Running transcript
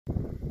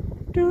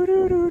And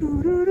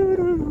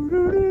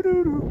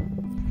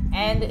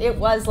it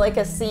was like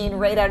a scene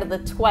right out of the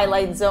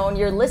Twilight Zone.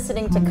 You're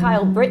listening to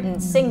Kyle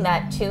Britton sing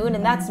that tune,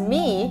 and that's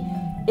me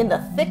in the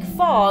thick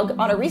fog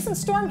on a recent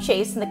storm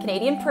chase in the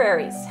Canadian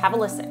prairies. Have a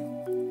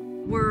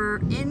listen. We're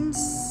in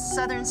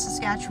southern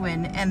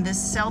Saskatchewan, and this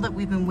cell that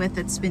we've been with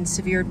that's been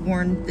severe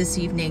warned this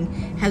evening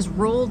has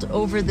rolled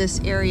over this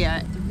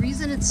area. The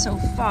reason it's so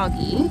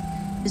foggy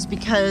is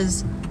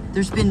because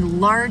there's been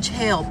large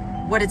hail.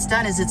 What it's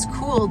done is it's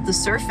cooled the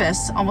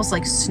surface, almost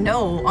like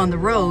snow on the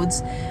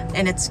roads,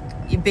 and it's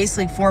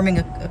basically forming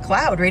a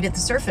cloud right at the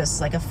surface,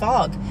 like a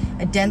fog,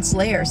 a dense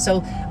layer.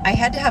 So I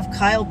had to have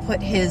Kyle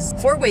put his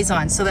four-ways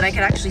on so that I could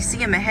actually see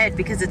him ahead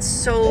because it's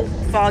so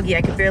foggy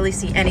I could barely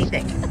see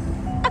anything.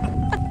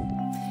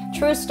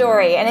 True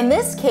story. And in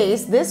this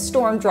case, this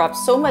storm dropped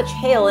so much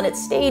hail and it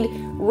stayed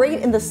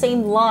right in the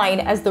same line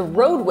as the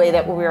roadway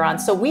that we were on.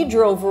 So we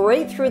drove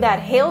right through that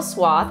hail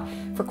swath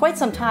for quite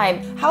some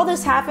time. How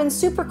this happened,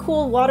 super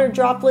cool water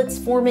droplets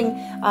forming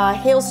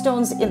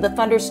hailstones in the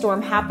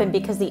thunderstorm happened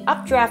because the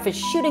updraft is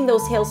shooting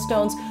those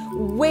hailstones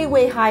way,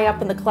 way high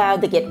up in the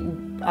cloud. They get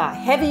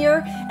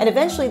heavier, and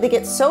eventually they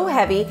get so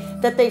heavy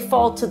that they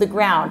fall to the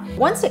ground.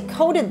 Once it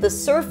coated the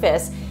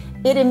surface,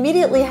 it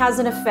immediately has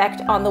an effect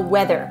on the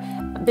weather.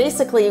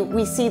 Basically,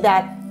 we see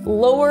that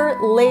lower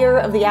layer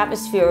of the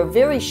atmosphere, a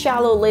very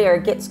shallow layer,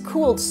 gets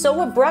cooled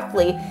so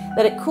abruptly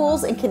that it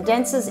cools and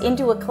condenses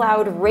into a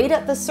cloud right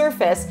at the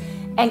surface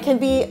and can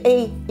be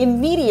an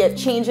immediate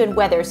change in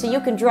weather. So you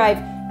can drive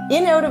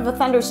in out of a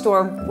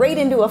thunderstorm right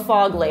into a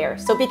fog layer.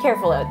 So be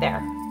careful out there.